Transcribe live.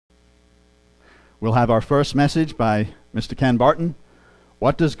We'll have our first message by Mr. Ken Barton.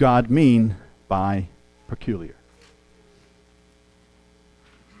 What does God mean by peculiar?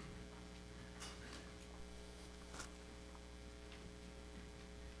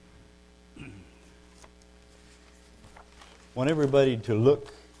 I want everybody to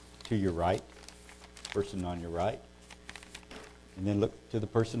look to your right, person on your right, and then look to the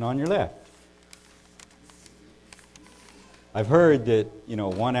person on your left. I've heard that,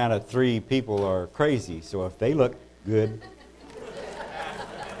 1 out of 3 people are crazy, so if they look good.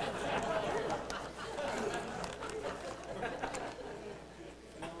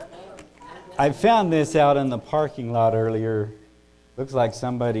 I found this out in the parking lot earlier. Looks like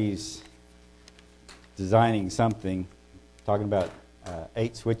somebody's designing something, talking about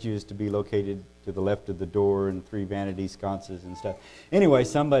 8 switches to be located to the left of the door and 3 vanity sconces and stuff. Anyway,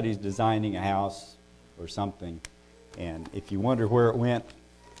 somebody's designing a house or something. And if you wonder where it went,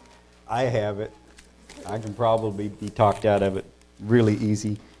 I have it. I can probably be talked out of it really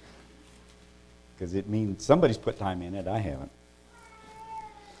easy, because it means somebody's put time in it. I haven't.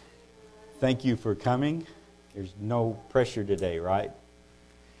 Thank you for coming. There's no pressure today, right?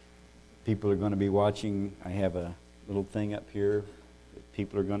 People are going to be watching. I have a little thing up here that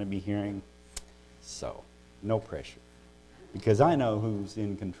people are going to be hearing. So, no pressure. Because I know who's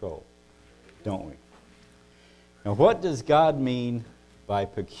in control, don't we? Now, what does God mean by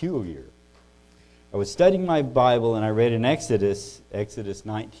peculiar? I was studying my Bible and I read in Exodus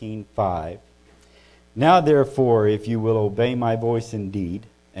 19:5. Now, therefore, if you will obey my voice indeed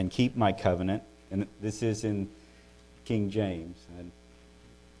and keep my covenant, and this is in King James,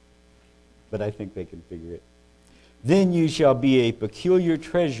 but I think they can figure it. Then you shall be a peculiar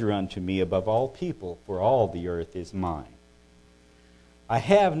treasure unto me above all people, for all the earth is mine. I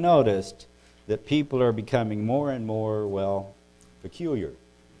have noticed that people are becoming more and more, peculiar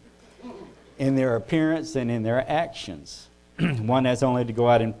in their appearance and in their actions. One has only to go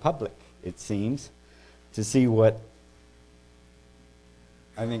out in public, it seems, to see what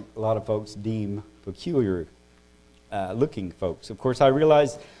I think a lot of folks deem peculiar looking folks. Of course, I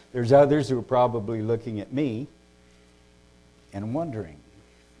realize there's others who are probably looking at me and wondering.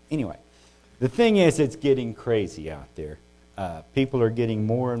 Anyway, the thing is, it's getting crazy out there. People are getting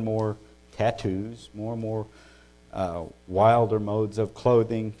more and more tattoos, more and more wilder modes of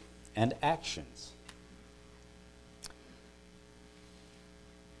clothing and actions.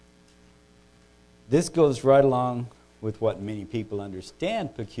 This goes right along with what many people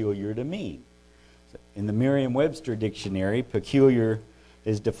understand peculiar to mean. In the Merriam-Webster dictionary, peculiar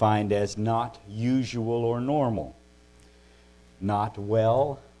is defined as not usual or normal, not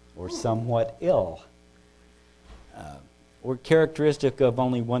well or somewhat ill, or characteristic of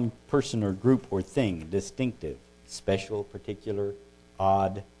only one person or group or thing, distinctive, special, particular,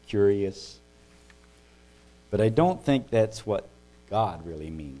 odd, curious. But I don't think that's what God really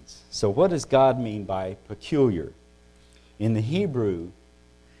means. So what does God mean by peculiar? In the Hebrew,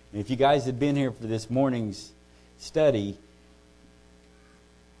 and if you guys had been here for this morning's study,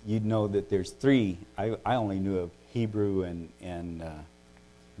 you'd know that there's 3. I only knew of Hebrew and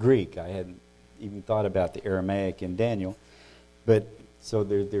Greek. I hadn't even thought about the Aramaic in Daniel. But so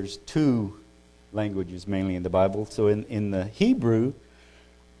there's 2 languages mainly in the Bible. So in the Hebrew,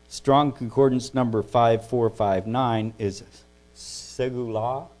 Strong Concordance number 5459 is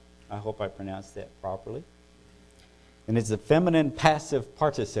segulah. I hope I pronounced that properly. And it's a feminine passive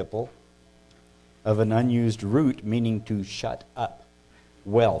participle of an unused root meaning to shut up.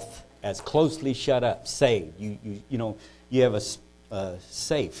 Wealth, as closely shut up, saved. You have a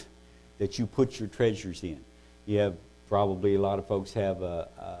safe that you put your treasures in. You have probably a lot of folks have a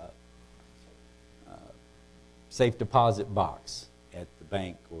safe deposit box at the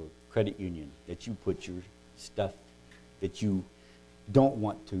bank or credit union that you put your stuff that you don't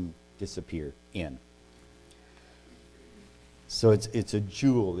want to disappear in. So it's a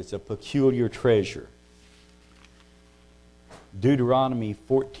jewel, it's a peculiar treasure. Deuteronomy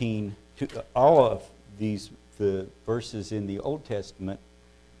 14, all of the verses in the Old Testament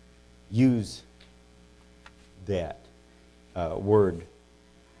use that word,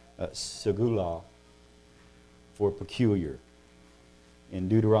 segulah, for peculiar. In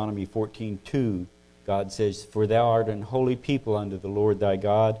Deuteronomy 14:2, God says, "For thou art an holy people unto the Lord thy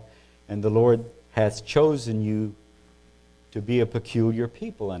God, and the Lord hath chosen you to be a peculiar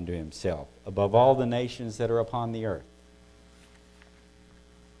people unto himself, above all the nations that are upon the earth."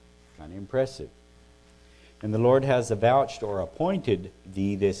 Kind of impressive. "And the Lord has avouched or appointed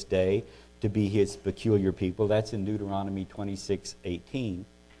thee this day to be his peculiar people." That's in Deuteronomy 26:18.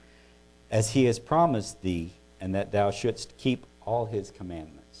 "As he has promised thee, and that thou shouldst keep all his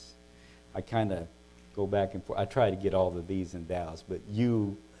commandments." I kind of go back and forth. I try to get all of these in thous, but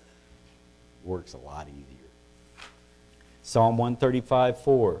you works a lot easier. Psalm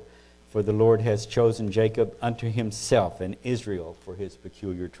 135:4. For the Lord has chosen Jacob unto himself, and Israel for his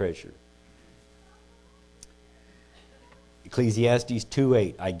peculiar treasure. Ecclesiastes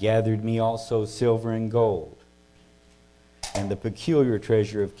 2:8. I gathered me also silver and gold, and the peculiar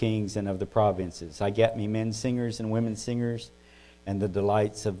treasure of kings and of the provinces. I gat me men singers and women singers, and the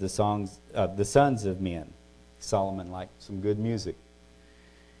delights of the songs of the sons of men. Solomon liked some good music.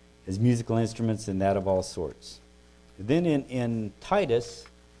 His musical instruments and that of all sorts. Then in Titus,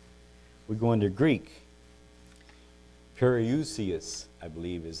 we go into Greek. Periousios, I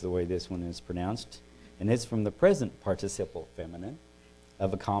believe, is the way this one is pronounced. And it's from the present participle feminine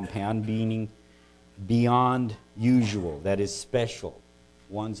of a compound meaning beyond usual, that is special,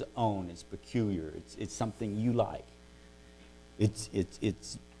 one's own, it's peculiar, it's something you like. It's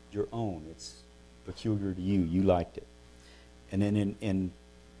your own, it's peculiar to you, you liked it. And then in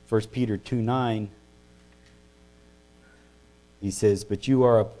 1 Peter 2:9, he says, but you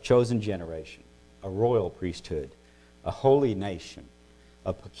are a chosen generation, a royal priesthood, a holy nation,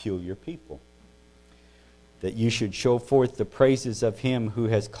 a peculiar people, that you should show forth the praises of him who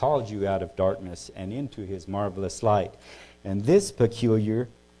has called you out of darkness and into his marvelous light. And this peculiar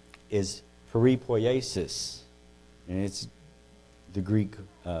is peripoiesis, and it's the Greek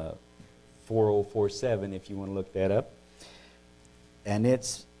 4047, if you want to look that up. And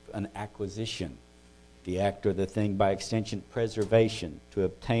it's an acquisition, the act or the thing, by extension, preservation, to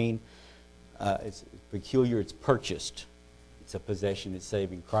obtain. It's peculiar, it's purchased. It's a possession, it's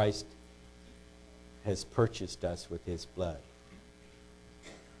saving. Christ has purchased us with his blood.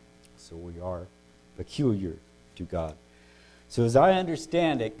 So we are peculiar to God. So as I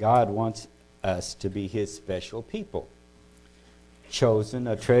understand it, God wants us to be his special people, chosen,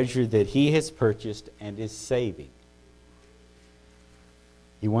 a treasure that he has purchased and is saving.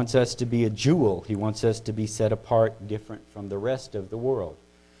 He wants us to be a jewel. He wants us to be set apart, different from the rest of the world.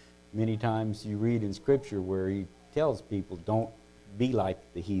 Many times you read in Scripture where he tells people, don't be like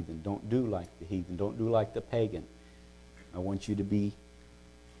the heathen, don't do like the heathen, don't do like the pagan. I want you to be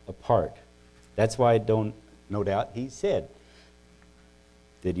apart. That's why no doubt he said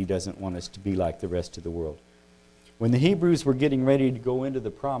that he doesn't want us to be like the rest of the world. When the Hebrews were getting ready to go into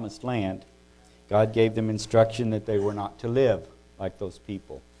the promised land, God gave them instruction that they were not to live like those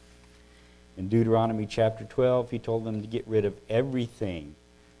people. In Deuteronomy chapter 12, he told them to get rid of everything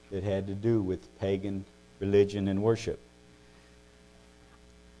that had to do with pagan religion and worship.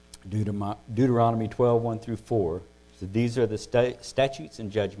 Deuteronomy 12:1-4 said, these are the statutes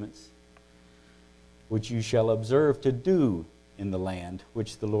and judgments which you shall observe to do in the land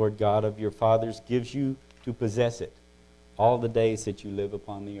which the Lord God of your fathers gives you to possess it, all the days that you live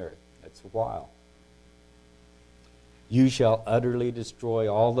upon the earth. That's a while. You shall utterly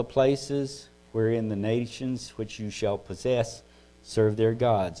destroy all the places wherein the nations which you shall possess serve their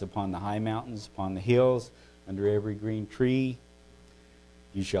gods, upon the high mountains, upon the hills, under every green tree.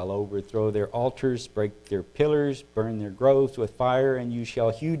 You shall overthrow their altars, break their pillars, burn their groves with fire, and you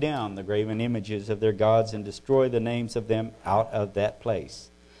shall hew down the graven images of their gods and destroy the names of them out of that place.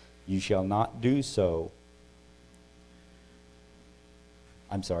 You shall not do so.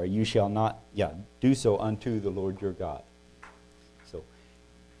 You shall not, do so unto the Lord your God. So,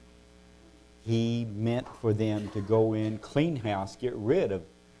 he meant for them to go in, clean house, get rid of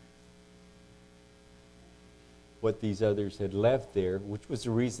what these others had left there, which was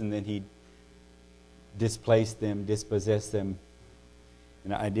the reason that he displaced them, dispossessed them.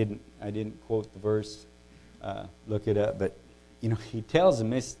 And I didn't quote the verse, look it up, but he tells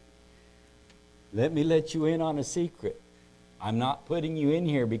them this, let me let you in on a secret. I'm not putting you in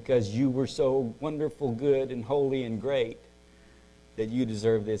here because you were so wonderful, good, and holy and great that you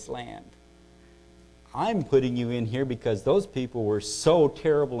deserve this land. I'm putting you in here because those people were so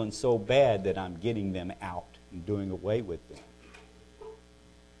terrible and so bad that I'm getting them out and doing away with them. In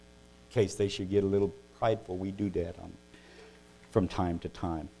case they should get a little prideful, we do that from time to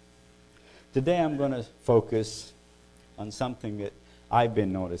time. Today I'm going to focus on something that I've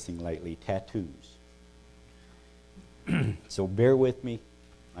been noticing lately, tattoos. So bear with me.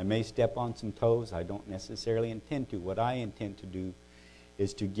 I may step on some toes. I don't necessarily intend to. What I intend to do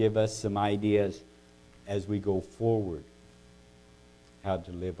is to give us some ideas as we go forward, how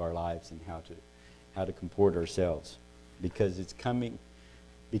to live our lives and how to comport ourselves, because it's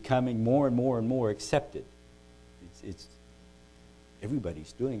becoming more and more and more accepted. It's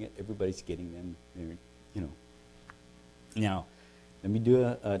everybody's doing it. Everybody's getting them. Now, let me do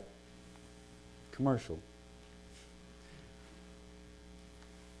a commercial.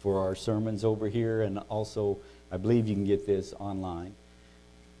 for our sermons over here, and also I believe you can get this online.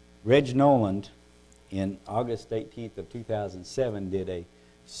 Reg Noland, in August 18th of 2007, did a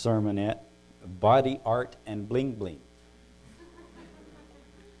sermonette, Body Art and Bling Bling.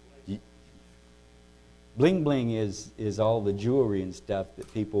 Bling bling is all the jewelry and stuff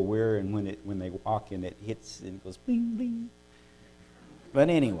that people wear, and when they walk in, it hits and it goes bling bling. But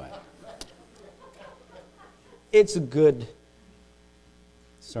anyway, it's a good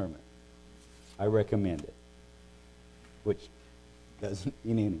sermon. I recommend it, which doesn't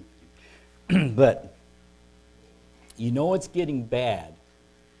mean anything. But you know it's getting bad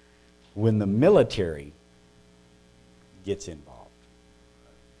when the military gets involved.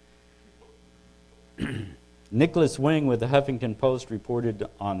 Nicholas Wing with the Huffington Post reported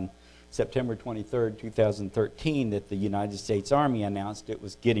on September 23rd, 2013, that the United States Army announced it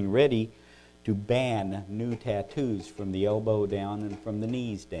was getting ready to ban new tattoos from the elbow down and from the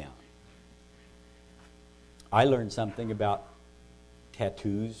knees down. I learned something about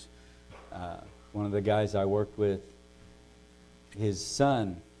tattoos. One of the guys I worked with, his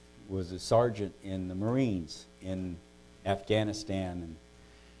son was a sergeant in the Marines in Afghanistan and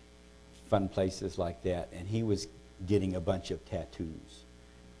fun places like that, and he was getting a bunch of tattoos.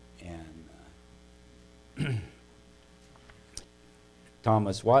 And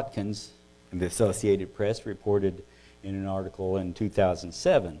Thomas Watkins in the Associated Press reported in an article in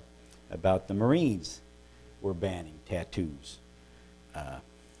 2007 about the Marines were banning tattoos.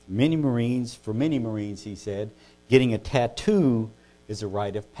 Many Marines, he said, getting a tattoo is a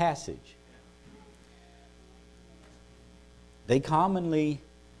rite of passage. They commonly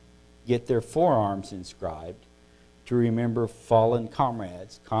get their forearms inscribed to remember fallen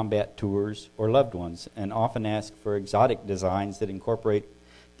comrades, combat tours, or loved ones, and often ask for exotic designs that incorporate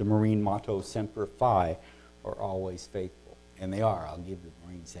the Marine motto, Semper Fi, or always faithful. And they are. I'll give the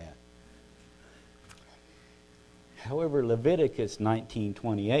Marines that. However, Leviticus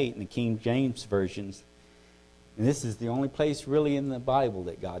 19:28 in the King James versions, and this is the only place really in the Bible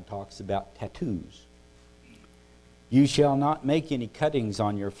that God talks about tattoos. You shall not make any cuttings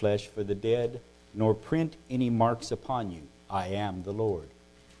on your flesh for the dead, nor print any marks upon you. I am the Lord.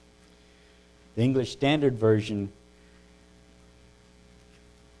 The English Standard Version,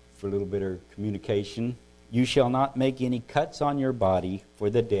 for a little bit of communication, you shall not make any cuts on your body for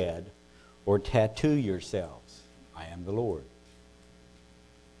the dead, or tattoo yourselves. I am the Lord.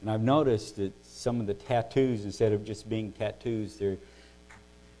 And I've noticed that some of the tattoos, instead of just being tattoos, they're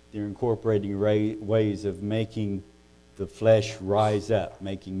incorporating ways of making the flesh rise up,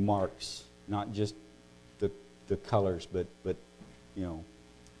 making marks, not just the colors, but you know,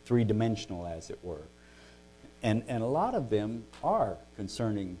 three-dimensional, as it were. And a lot of them are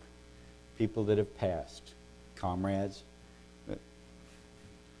concerning people that have passed, comrades,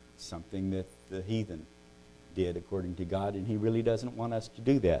 something that the heathen did according to God, and He really doesn't want us to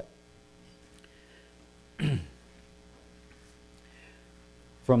do that.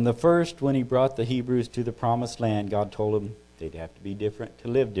 From the first, when He brought the Hebrews to the promised land, God told them they'd have to be different to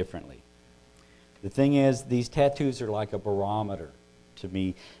live differently. The thing is, these tattoos are like a barometer to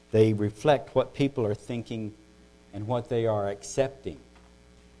me. They reflect what people are thinking and what they are accepting.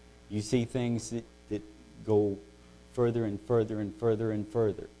 You see things that go further and further and further and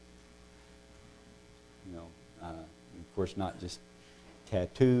further. You know, of course, not just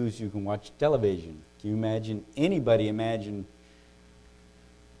tattoos. You can watch television. Can you imagine, anybody imagine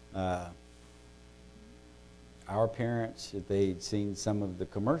our parents, if they'd seen some of the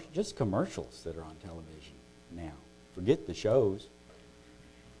commercials that are on television now? Forget the shows.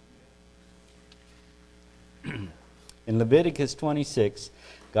 In Leviticus 26,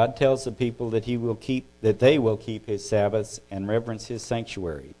 God tells the people that they will keep His Sabbaths and reverence His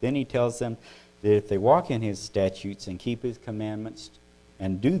sanctuary. Then He tells them that if they walk in His statutes and keep His commandments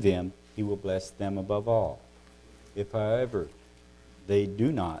and do them, He will bless them above all. If, however, they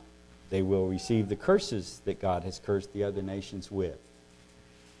do not, they will receive the curses that God has cursed the other nations with.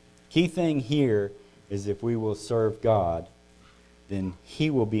 Key thing here is if we will serve God, then He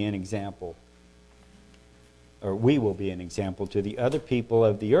will be an example, or we will be an example to the other people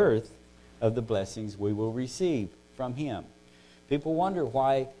of the earth of the blessings we will receive from Him. People wonder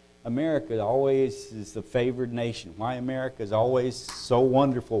why America always is the favored nation, why America is always so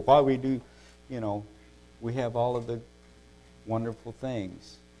wonderful, why we do, we have all of the wonderful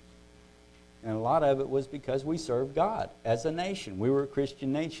things. And a lot of it was because we served God as a nation. We were a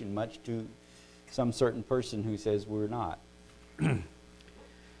Christian nation, much to some certain person who says we're not.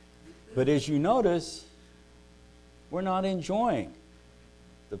 But as you notice, we're not enjoying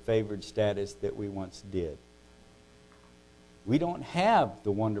the favored status that we once did. We don't have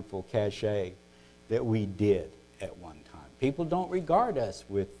the wonderful cachet that we did at one time. People don't regard us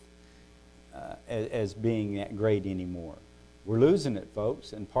as being that great anymore. We're losing it,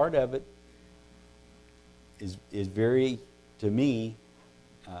 folks, and part of it is very, to me,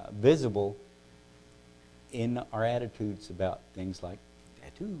 visible in our attitudes about things like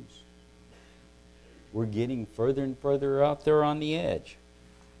tattoos. We're getting further and further out there on the edge.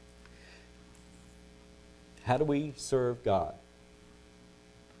 How do we serve God?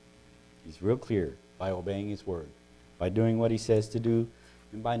 He's real clear: by obeying His word, by doing what He says to do,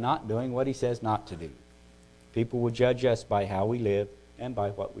 and by not doing what He says not to do. People will judge us by how we live and by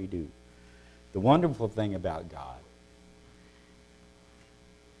what we do. The wonderful thing about God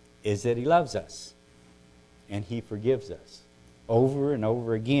is that He loves us and He forgives us. Over and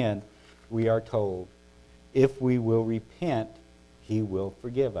over again, we are told, if we will repent, He will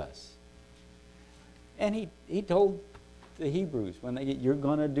forgive us. And he told the Hebrews, when you're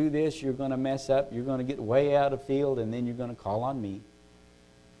going to do this, you're going to mess up, you're going to get way out of field, and then you're going to call on me.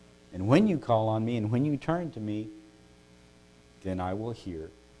 And when you call on me and when you turn to me, then I will hear.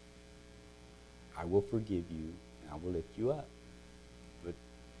 I will forgive you, and I will lift you up. But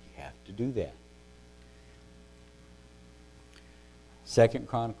you have to do that. 2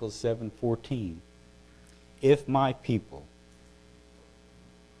 Chronicles 7:14. If my people,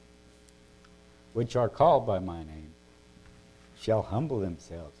 which are called by my name, shall humble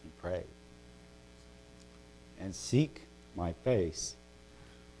themselves and pray, and seek my face,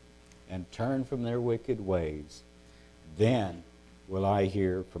 and turn from their wicked ways, then will I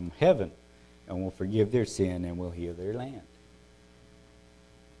hear from heaven, and will forgive their sin, and will heal their land.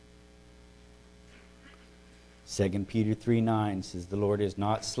 2 Peter 3:9 says, the Lord is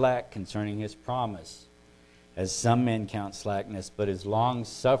not slack concerning His promise, as some men count slackness, but is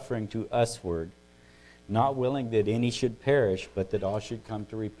long-suffering to usward, not willing that any should perish, but that all should come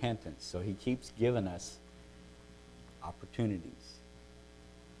to repentance. So He keeps giving us opportunities.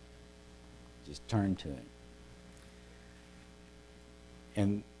 Just turn to Him.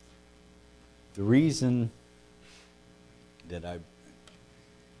 And the reason that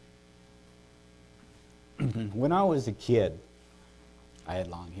when I was a kid, I had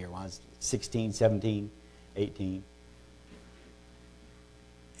long hair when I was 16, 17, 18.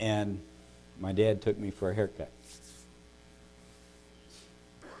 And my dad took me for a haircut.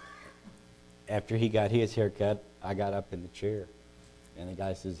 After he got his haircut, I got up in the chair. And the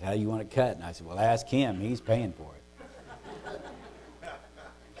guy says, how do you want it cut? And I said, well, ask him. He's paying for it.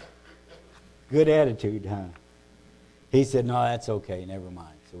 Good attitude, huh? He said, no, that's okay. Never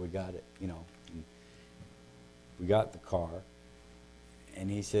mind. So we got it, we got the car. And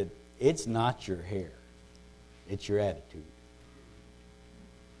he said, it's not your hair. It's your attitude.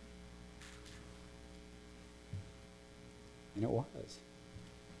 And it was.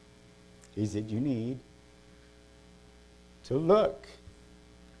 He said, you need to look.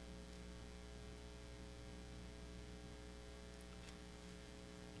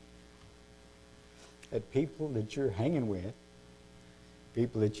 At people that you're hanging with,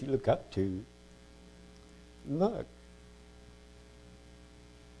 people that you look up to. Look.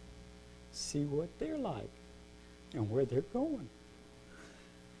 See what they're like and where they're going.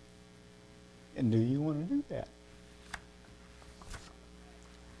 And do you want to do that?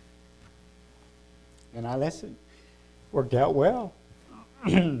 And I listened. Worked out well.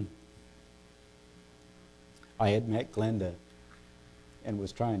 I had met Glenda and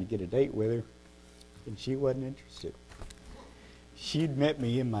was trying to get a date with her, and she wasn't interested. She'd met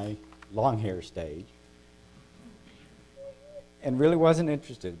me in my long hair stage and really wasn't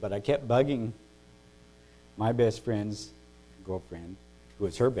interested, but I kept bugging my best friend's girlfriend, who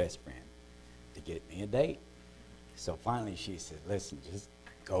was her best friend, to get me a date. So finally she said, listen, just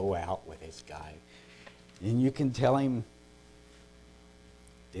go out with this guy. And you can tell him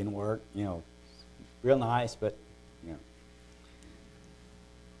didn't work, real nice, but,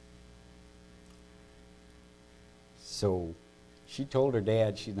 So she told her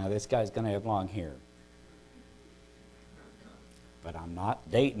dad, now this guy's going to have long hair. But I'm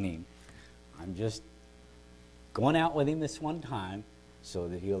not dating him. I'm just going out with him this one time so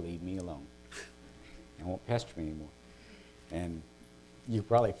that he'll leave me alone and won't pester me anymore. And you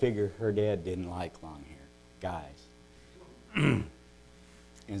probably figure her dad didn't like long hair guys.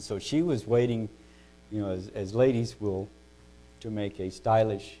 And so she was waiting, as ladies will, to make a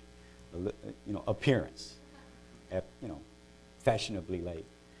stylish, appearance, fashionably late.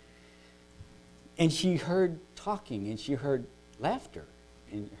 And she heard talking, and she heard laughter,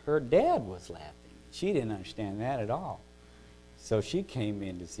 and her dad was laughing. She didn't understand that at all. So she came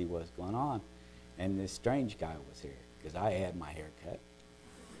in to see what's going on, and this strange guy was here. because I had my hair cut.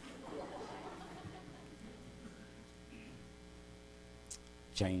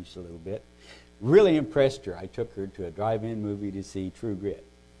 Changed a little bit. Really impressed her. I took her to a drive-in movie to see True Grit.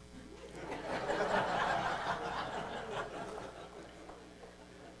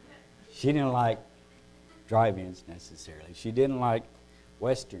 She didn't like drive-ins necessarily. She didn't like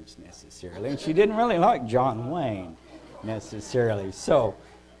westerns necessarily. And she didn't really like John Wayne necessarily. So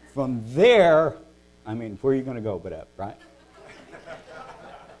from there, I mean, where are you going to go but up, right?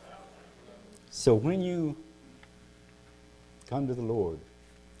 So when you come to the Lord,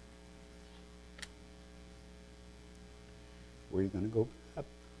 where are you going to go up?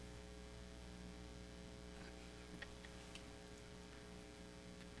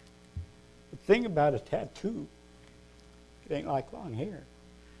 The thing about a tattoo, it ain't like long hair.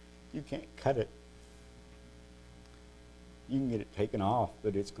 You can't cut it. You can get it taken off,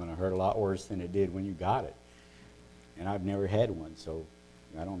 but it's going to hurt a lot worse than it did when you got it. And I've never had one, so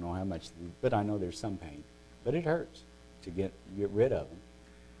I don't know how much, but I know there's some pain. But it hurts to get rid of them.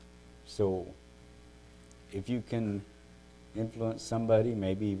 So if you can influence somebody,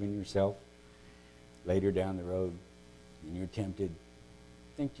 maybe even yourself, later down the road, and you're tempted,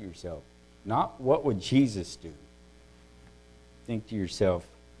 think to yourself, not what would Jesus do? Think to yourself,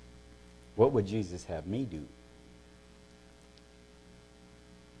 what would Jesus have me do?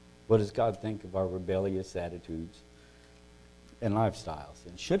 What does God think of our rebellious attitudes and lifestyles?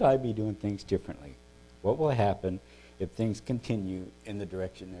 And should I be doing things differently? What will happen if things continue in the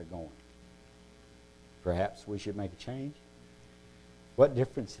direction they're going? Perhaps we should make a change. What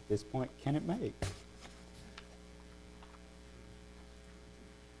difference at this point can it make?